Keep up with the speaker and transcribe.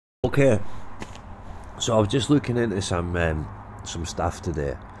Okay, so I was just looking into some stuff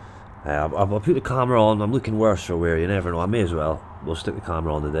today. I'll put the camera on. I'm looking worse for wear. You never know. I may as well. We'll stick the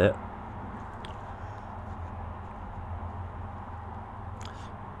camera on today.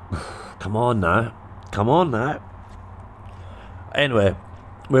 Come on now. Come on now. Anyway,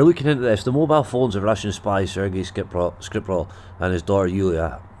 we're looking into this. The mobile phones of Russian spy Sergei Skripal and his daughter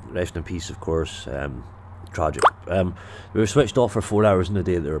Yulia, rest in peace, of course. Tragic. They were switched off for 4 hours in the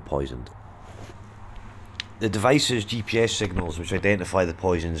day that they were poisoned. The device's GPS signals, which identify the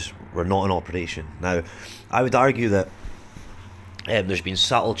poisons, were not in operation. Now, I would argue that there's been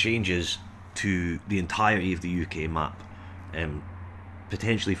subtle changes to the entirety of the UK map,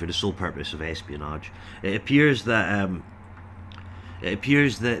 potentially for the sole purpose of espionage. It appears that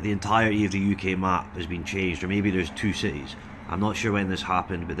the entirety of the UK map has been changed, or maybe there's 2 cities. I'm not sure when this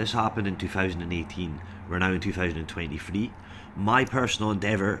happened, but this happened in 2018. We're now in 2023. My personal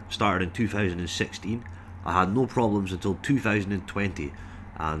endeavour started in 2016. I had no problems until 2020,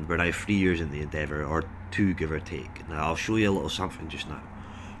 and we're now 3 years in the endeavour, or 2 give or take. Now I'll show you a little something just now.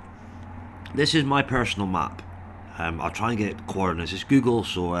 This is my personal map. I'll try and get coordinates. It's Google,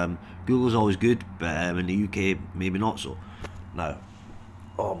 so Google's always good, but in the UK maybe not so. Now,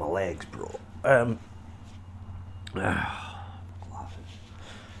 oh my legs, bro.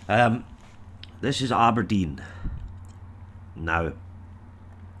 This is Aberdeen. Now,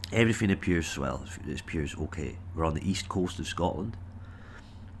 everything appears well. It appears okay. We're on the east coast of Scotland.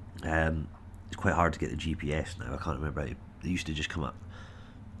 It's quite hard to get the GPS now. I can't remember. They used to just come up.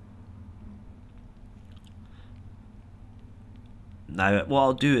 Now, what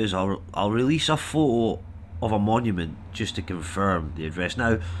I'll do is I'll release a photo of a monument just to confirm the address.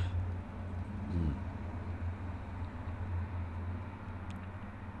 Now,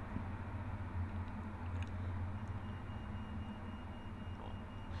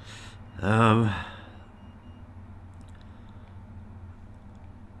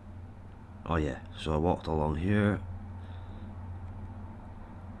 oh yeah, so I walked along here.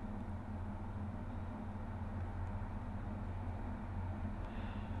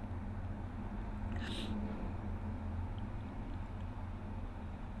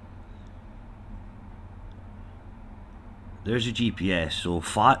 There's a GPS, so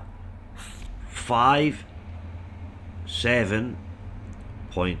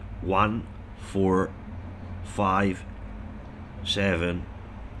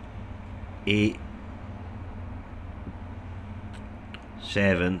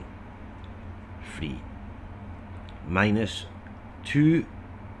minus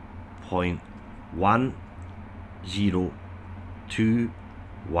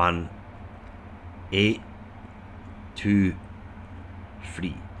 2.102183.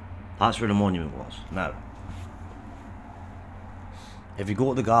 That's where the monument was. Now, if you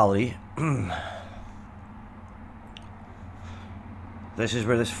go to the gallery, this is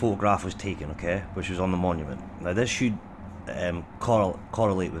where this photograph was taken, okay, which was on the monument. Now this should correlate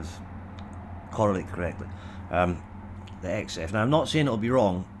correctly. The XF. Now I'm not saying it'll be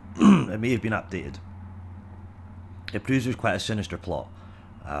wrong. It may have been updated. It proves there's quite a sinister plot.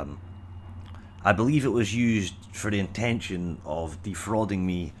 I believe it was used for the intention of defrauding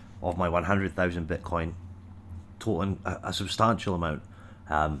me of my 100,000 Bitcoin, totaling a substantial amount,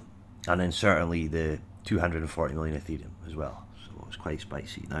 and then certainly the 240 million Ethereum as well. So it's quite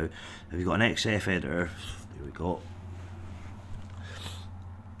spicy. Now, if you've got an XF editor, there we go.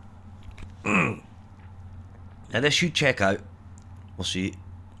 Now this should check out. We'll see.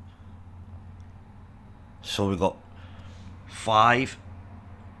 So we've got 5,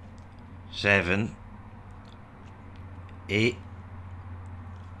 7, 8,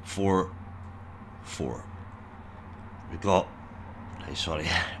 4, 4. We've got, sorry,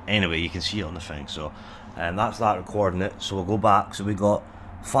 anyway, you can see it on the thing. So, and that's that coordinate. So we'll go back. So we got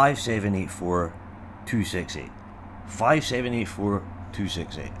 5784268.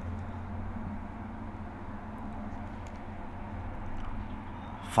 5784268.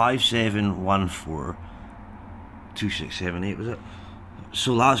 57142678, was it?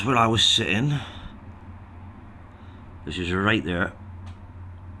 So that's where I was sitting. This is right there.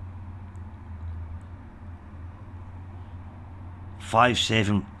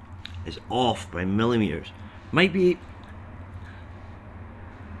 .57 is off by millimeters. Might be.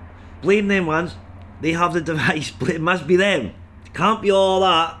 Blame them ones. They have the device. It must be them. It can't be all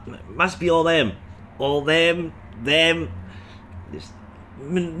that. It must be all them. All them. It's,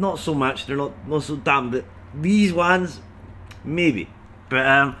 not so much. They're not so damn. But these ones, maybe.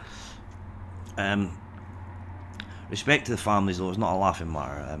 But respect to the families, though. It's not a laughing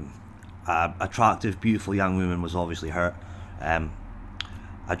matter. Attractive, beautiful young woman was obviously hurt.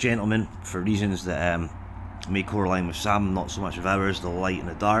 a gentleman for reasons that may correlate with Sam, not so much with ours, the light and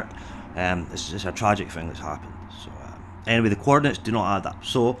the dark. It's just a tragic thing that's happened. So anyway, the coordinates do not add up.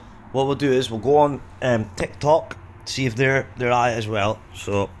 So what we'll do is we'll go on TikTok, see if they're at it as well.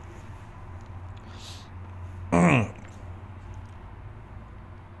 So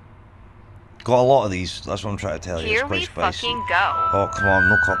got a lot of these, that's what I'm trying to tell you. Here it's quite we spicy. fucking go. Oh, come on,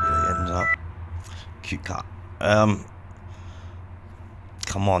 no copyright in that. Cute cat.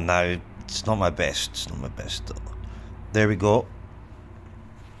 Come on now, it's not my best, it's not my best though. There we go.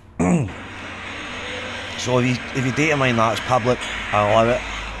 So if you data mine that, it's public, I love it.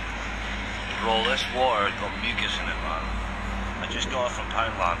 Bro, this water got mucus in it, man. I just got it from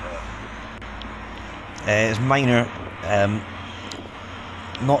Poundland. It's minor,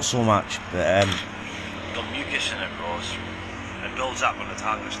 not so much, but got mucus in it, bro. It builds up on the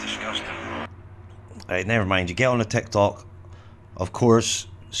tongue. It's disgusting, bro. Right, never mind. You get on the TikTok, of course.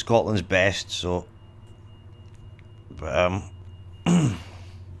 Scotland's best, so. But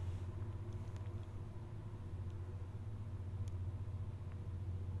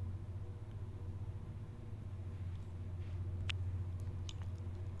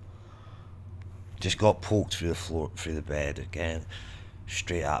just got poked through the floor, through the bed again,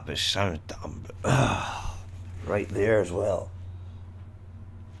 straight up. It sounds dumb, but right there as well,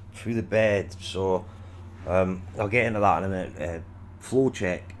 through the bed. So I'll get into that in a minute. Flow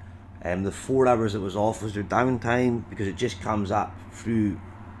check. The 4 hours it was off was their downtime because it just comes up through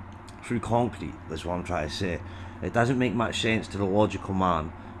concrete. That's what I'm trying to say. It doesn't make much sense to the logical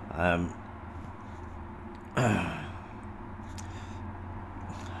man.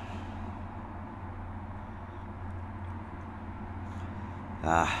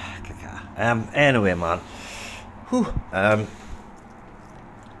 Anyway, man. Whew. What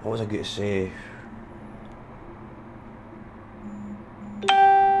was I going to say?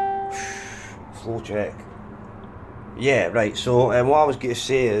 Flow check. Yeah, right. So, what I was going to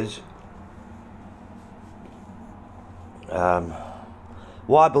say is,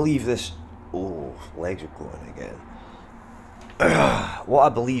 what I believe this. Oh, legs are going again. What I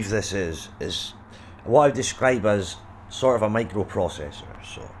believe this is what I would describe as sort of a microprocessor.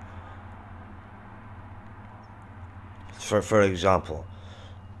 So, for example,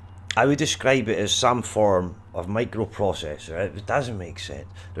 I would describe it as some form of microprocessor. It doesn't make sense.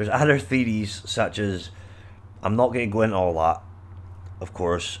 There's other theories such as, I'm not going to go into all that, of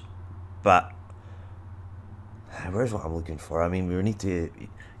course, but where's what I'm looking for? I mean, we need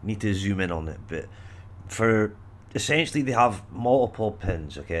to zoom in on it, but for essentially they have multiple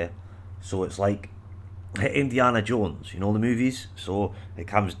pins, okay? So it's like Indiana Jones, you know the movies? So it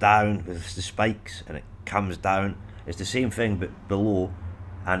comes down with the spikes and it comes down. It's the same thing but below,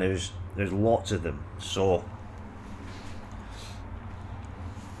 and there's lots of them. So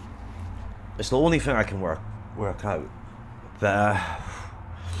it's the only thing I can work out. But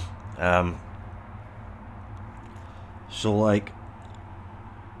so like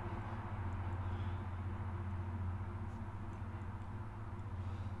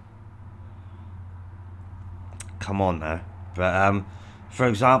come on now. But for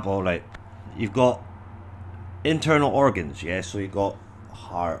example, like you've got internal organs, yeah, so you've got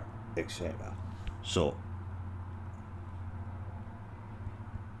heart, etc. So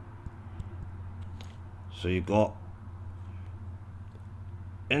you've got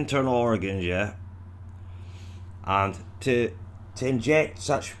internal organs, yeah, and to inject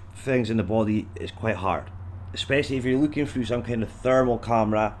such things in the body is quite hard, especially if you're looking through some kind of thermal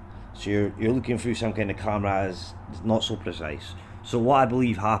camera. So you're looking through some kind of camera is not so precise. So what I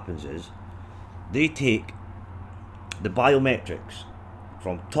believe happens is they take the biometrics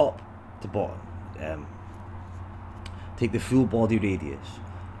from top to bottom, take the full body radius,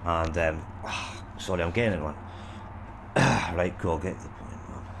 and sorry, I'm getting it, man. Right, cool, get to the point, man.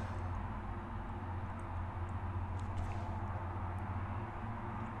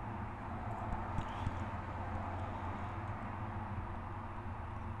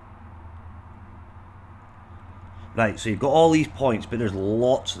 Right, so you've got all these points, but there's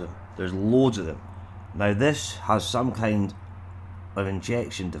lots of them. There's loads of them. Now this has some kind of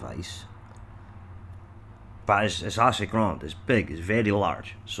injection device, but it's actually grand, it's big, it's very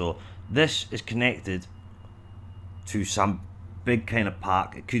large. So this is connected to some big kind of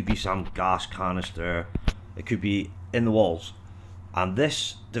pack. It could be some gas canister, it could be in the walls, and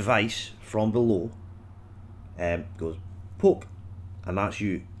this device from below goes poke, and that's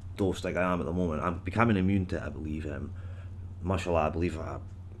you dosed like I am at the moment. I'm becoming immune to it, I believe. Mashallah, I believe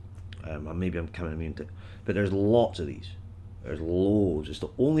maybe I'm becoming immune to it. But there's lots of these. There's loads. It's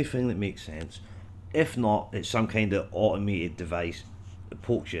the only thing that makes sense. If not, it's some kind of automated device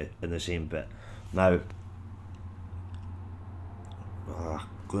pokes you in the same bit. Now,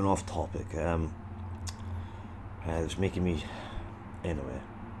 going off topic, it's making me, anyway.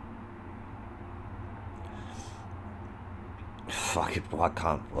 Fuck it, I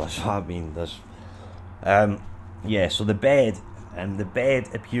can't. That's what I mean. This, yeah. So the bed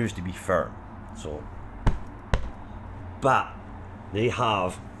appears to be firm. So, but they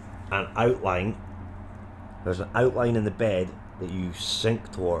have an outline. There's an outline in the bed that you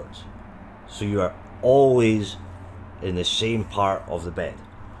sink towards, so you are always in the same part of the bed.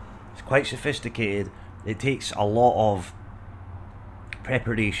 It's quite sophisticated. It takes a lot of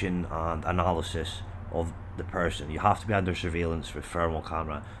preparation and analysis of the person. You have to be under surveillance with thermal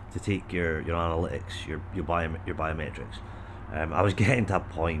camera to take your analytics, your biometrics. I was getting to that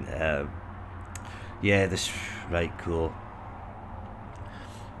point. Yeah, this right, cool.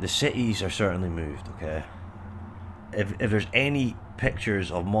 The cities are certainly moved. Okay, if there's any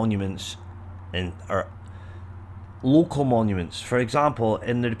pictures of monuments or local monuments, for example,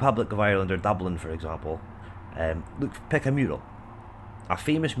 in the Republic of Ireland or Dublin, for example, pick a mural, a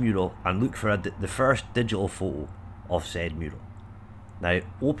famous mural, and look for the first digital photo of said mural. Now,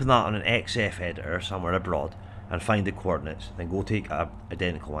 open that on an XF editor somewhere abroad and find the coordinates, then go take an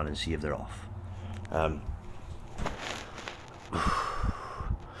identical one and see if they're off.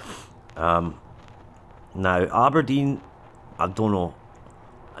 Now, Aberdeen, I don't know.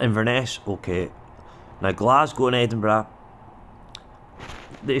 Inverness, okay. Now, Glasgow and Edinburgh,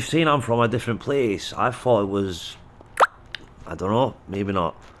 they're saying I'm from a different place. I thought it was, I don't know, maybe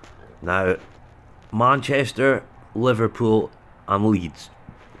not. Now, Manchester, Liverpool and Leeds.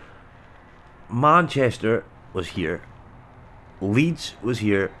 Manchester was here, Leeds was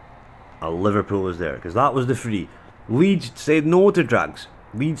here, and Liverpool was there, because that was the three. Leeds said no to drugs.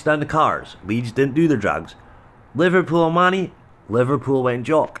 Leeds down the cars. Leeds didn't do the drugs. Liverpool and Manny, Liverpool went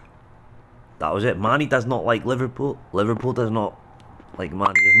jock. That was it. Manny does not like Liverpool. Liverpool does not like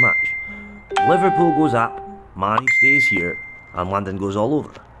Manny as much. Liverpool goes up, Manny stays here, and London goes all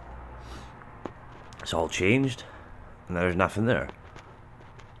over. It's all changed, and there's nothing there.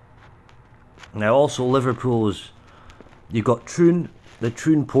 Now also Liverpool's, you got Troon. The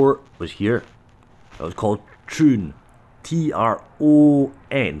Troon port was here. It was called Troon,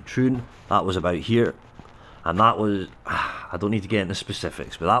 T-R-O-N, Troon. That was about here, and that was, I don't need to get into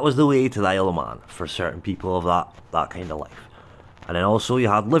specifics, but that was the way to the Isle of Man for certain people of that kind of life. And then also you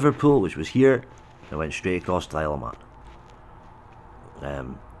had Liverpool, which was here, and went straight across to the Isle of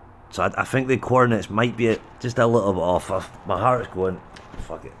Man. So I think the coordinates might be just a little bit off. My heart's going,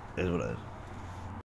 fuck it, is what it is.